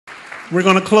We're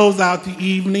going to close out the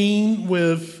evening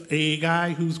with a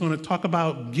guy who's going to talk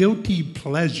about guilty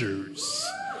pleasures.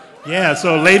 Yeah,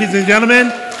 so ladies and gentlemen,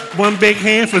 one big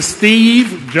hand for Steve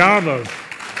Jaros.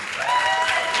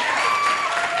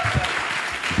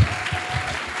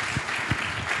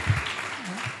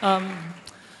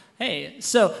 Hey,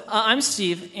 so I'm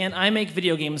Steve, and I make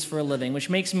video games for a living,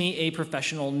 which makes me a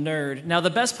professional nerd. Now,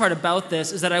 the best part about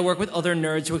this is that I work with other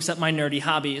nerds who accept my nerdy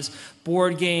hobbies.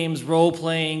 Board games,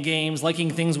 role-playing games,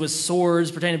 liking things with swords,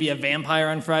 pretending to be a vampire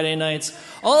on Friday nights.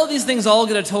 All of these things all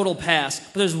get a total pass,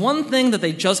 but there's one thing that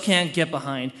they just can't get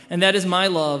behind, and that is my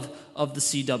love of the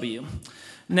CW.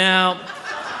 Now,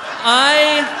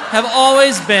 I have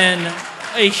always been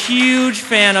a huge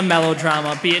fan of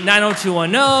melodrama, be it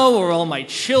 90210 or All My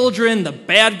Children, The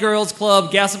Bad Girls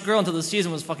Club, Gossip Girl until the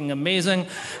season was fucking amazing.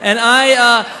 And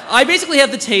I basically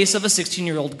have the taste of a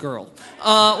 16-year-old girl,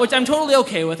 which I'm totally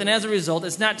okay with, and as a result,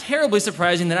 it's not terribly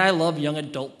surprising that I love young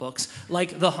adult books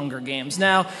like The Hunger Games.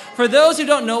 Now, for those who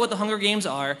don't know what The Hunger Games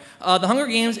are, The Hunger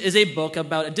Games is a book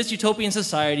about a dystopian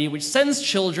society which sends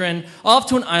children off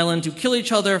to an island to kill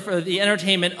each other for the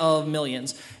entertainment of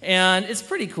millions. And it's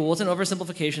pretty cool. It's an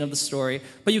oversimplification of the story.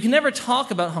 But you can never talk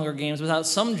about Hunger Games without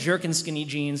some jerk in skinny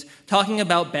jeans talking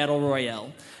about Battle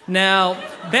Royale. Now,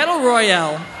 Battle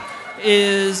Royale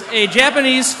is a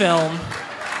Japanese film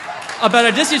about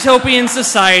a dystopian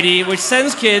society which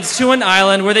sends kids to an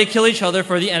island where they kill each other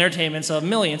for the entertainments of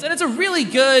millions. And it's a really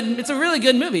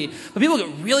good movie. But people get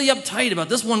really uptight about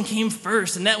this one came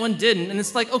first and that one didn't. And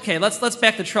it's like, okay, let's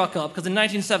back the truck up, because in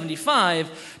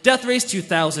 1975, Death Race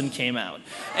 2000 came out.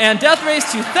 And Death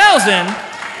Race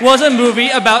 2000 was a movie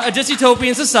about a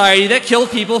dystopian society that killed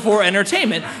people for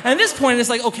entertainment. And at this point, it's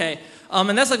like, okay,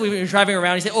 and that's like when you're driving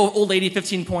around, you say, oh, old lady,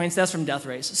 15 points, that's from Death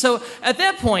Race. So at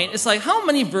that point, it's like, how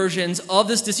many versions of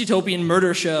this dystopian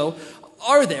murder show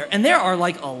are there? And there are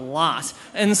like a lot.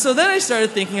 And so then I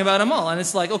started thinking about them all. And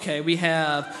it's like, okay, we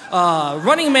have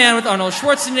Running Man with Arnold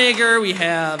Schwarzenegger. We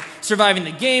have Surviving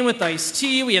the Game with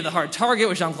Ice-T. We have The Hard Target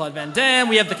with Jean-Claude Van Damme.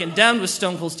 We have The Condemned with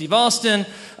Stone Cold Steve Austin.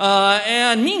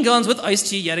 And Mean Guns with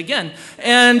Ice-T yet again.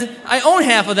 And I own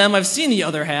half of them. I've seen the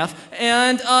other half.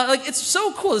 And like, it's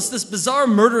so cool. This bizarre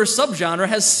murder subgenre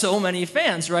has so many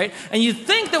fans, right? And you'd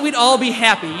think that we'd all be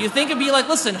happy. You'd think it'd be like,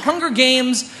 listen, Hunger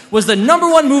Games was the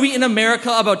 #1 movie in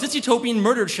America about dystopian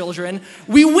murdered children.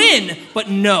 We win. But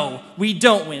no, we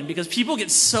don't win, because people get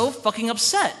so fucking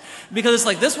upset. Because it's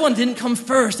like, this one didn't come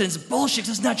first, and it's bullshit,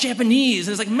 'cause it's not Japanese.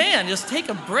 And it's like, man, just take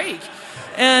a break.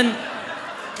 And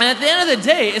at the end of the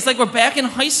day, it's like we're back in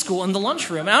high school in the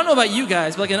lunchroom. And I don't know about you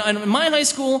guys, but like in my high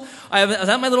school, I was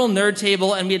at my little nerd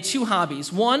table, and we had two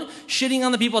hobbies. One, shitting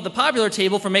on the people at the popular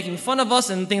table for making fun of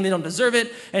us and thinking they don't deserve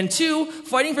it. And two,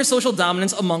 fighting for social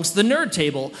dominance amongst the nerd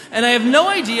table. And I have no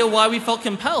idea why we felt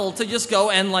compelled to just go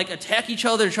and like attack each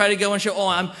other, try to go and show, oh,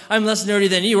 I'm less nerdy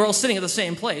than you. We're all sitting at the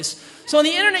same place. So on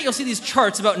the internet, you'll see these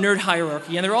charts about nerd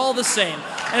hierarchy, and they're all the same.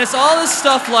 And it's all this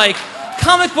stuff like,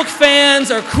 comic book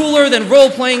fans are cooler than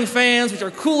role-playing fans, which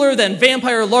are cooler than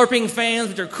vampire LARPing fans,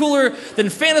 which are cooler than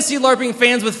fantasy LARPing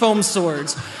fans with foam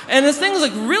swords. And this thing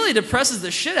like really depresses the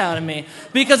shit out of me,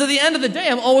 because at the end of the day,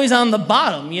 I'm always on the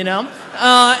bottom, you know?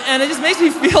 And it just makes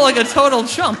me feel like a total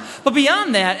chump. But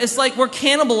beyond that, it's like we're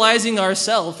cannibalizing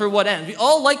ourselves for what end? We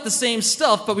all like the same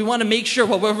stuff, but we want to make sure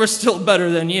we're still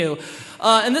better than you.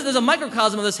 And there's a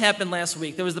microcosm of this happened last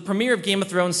week. There was the premiere of Game of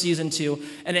Thrones Season 2,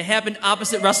 and it happened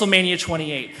opposite WrestleMania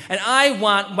 28. And I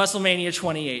want WrestleMania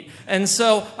 28. And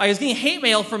so I was getting hate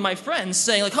mail from my friends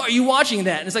saying, like, oh, are you watching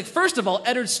that? And it's like, first of all,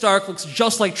 Eddard Stark looks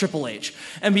just like Triple H.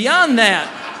 And beyond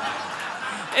that,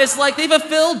 it's like they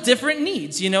fulfill different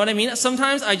needs, you know what I mean?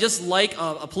 Sometimes I just like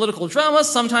a political drama.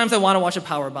 Sometimes I want to watch a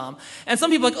powerbomb. And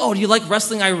some people are like, oh, do you like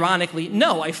wrestling ironically?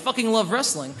 No, I fucking love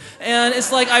wrestling. And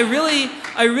it's like I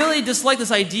really dislike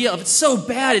this idea of it's so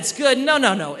bad, it's good.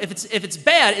 No. If it's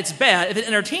bad, it's bad. If it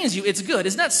entertains you, it's good.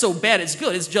 It's not so bad, it's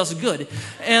good. It's just good.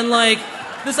 And like,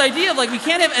 this idea of like, we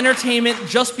can't have entertainment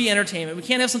just be entertainment. We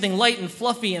can't have something light and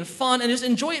fluffy and fun and just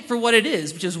enjoy it for what it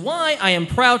is, which is why I am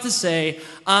proud to say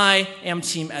I am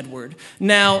Team Edward.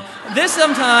 Now, this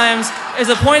sometimes is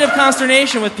a point of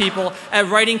consternation with people. At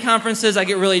writing conferences, I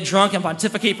get really drunk and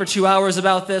pontificate for 2 hours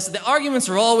about this. The arguments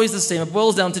are always the same. It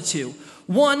boils down to two.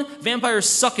 One, vampires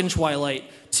suck in Twilight.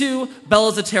 Two,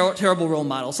 Bella's a terrible role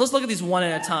model. So let's look at these one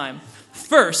at a time.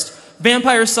 First,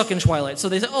 vampires suck in Twilight. So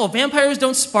they say, oh, vampires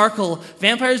don't sparkle.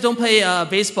 Vampires don't play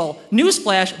baseball.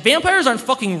 Newsflash, vampires aren't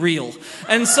fucking real.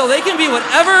 And so they can be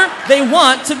whatever they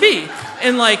want to be.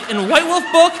 In White Wolf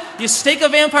book, you stake a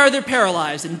vampire, they're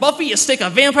paralyzed. In Buffy, you stake a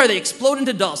vampire, they explode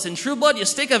into dust. In True Blood, you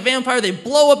stake a vampire, they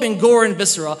blow up in gore and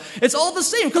viscera. It's all the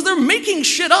same because they're making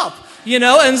shit up.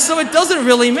 And so it doesn't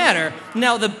really matter.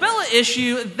 Now, the Bella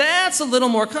issue, that's a little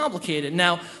more complicated.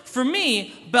 Now, for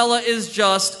me, Bella is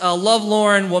just a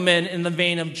lovelorn woman in the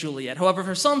vein of Juliet. However,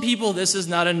 for some people, this is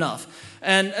not enough.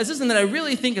 And this is something that I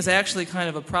really think is actually kind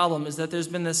of a problem, is that there's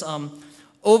been this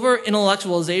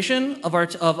over-intellectualization of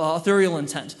authorial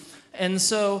intent. And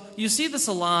so you see this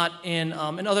a lot in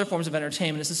other forms of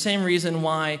entertainment. It's the same reason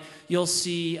why you'll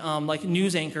see like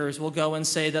news anchors will go and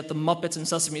say that the Muppets in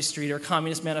Sesame Street are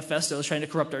communist manifestos trying to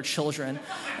corrupt our children.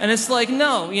 And it's like,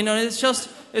 no, it's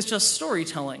just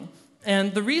storytelling.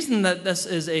 And the reason that this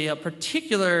is a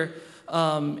particular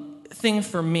thing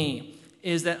for me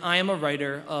is that I am a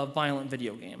writer of violent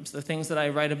video games. The things that I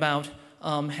write about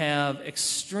have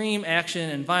extreme action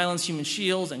and violence, human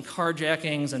shields and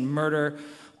carjackings and murder.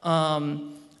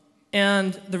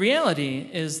 And the reality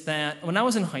is that when I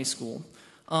was in high school,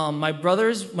 one of my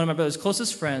brother's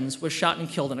closest friends was shot and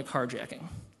killed in a carjacking.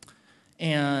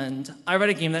 And I write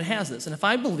a game that has this. And if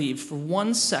I believed for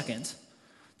 1 second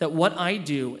that what I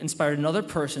do inspired another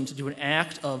person to do an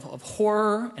act of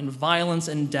horror and violence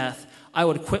and death, I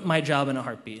would quit my job in a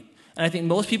heartbeat. And I think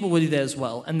most people would do that as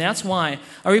well. And that's why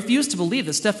I refuse to believe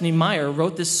that Stephanie Meyer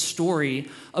wrote this story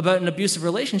about an abusive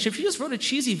relationship. She just wrote a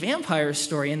cheesy vampire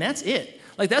story, and that's it.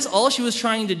 Like, that's all she was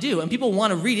trying to do. And people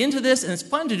want to read into this, and it's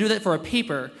fun to do that for a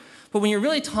paper. But when you're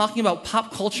really talking about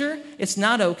pop culture, it's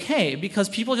not okay, because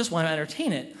people just want to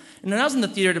entertain it. And when I was in the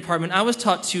theater department, I was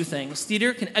taught 2 things.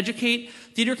 Theater can educate,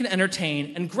 theater can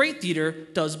entertain, and great theater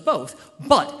does both.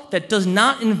 But that does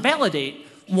not invalidate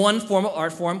one form of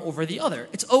art form over the other.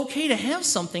 It's okay to have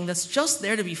something that's just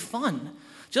there to be fun,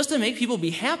 just to make people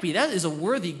be happy. That is a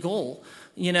worthy goal,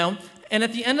 And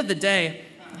at the end of the day,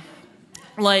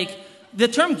 like, the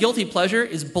term guilty pleasure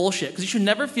is bullshit, because you should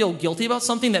never feel guilty about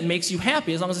something that makes you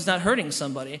happy as long as it's not hurting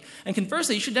somebody. And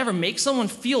conversely, you should never make someone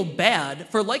feel bad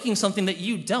for liking something that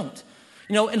you don't.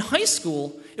 In high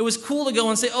school, it was cool to go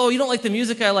and say, oh, you don't like the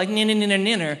music I like,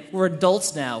 ninner. We're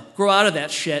adults now. Grow out of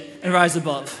that shit and rise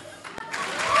above.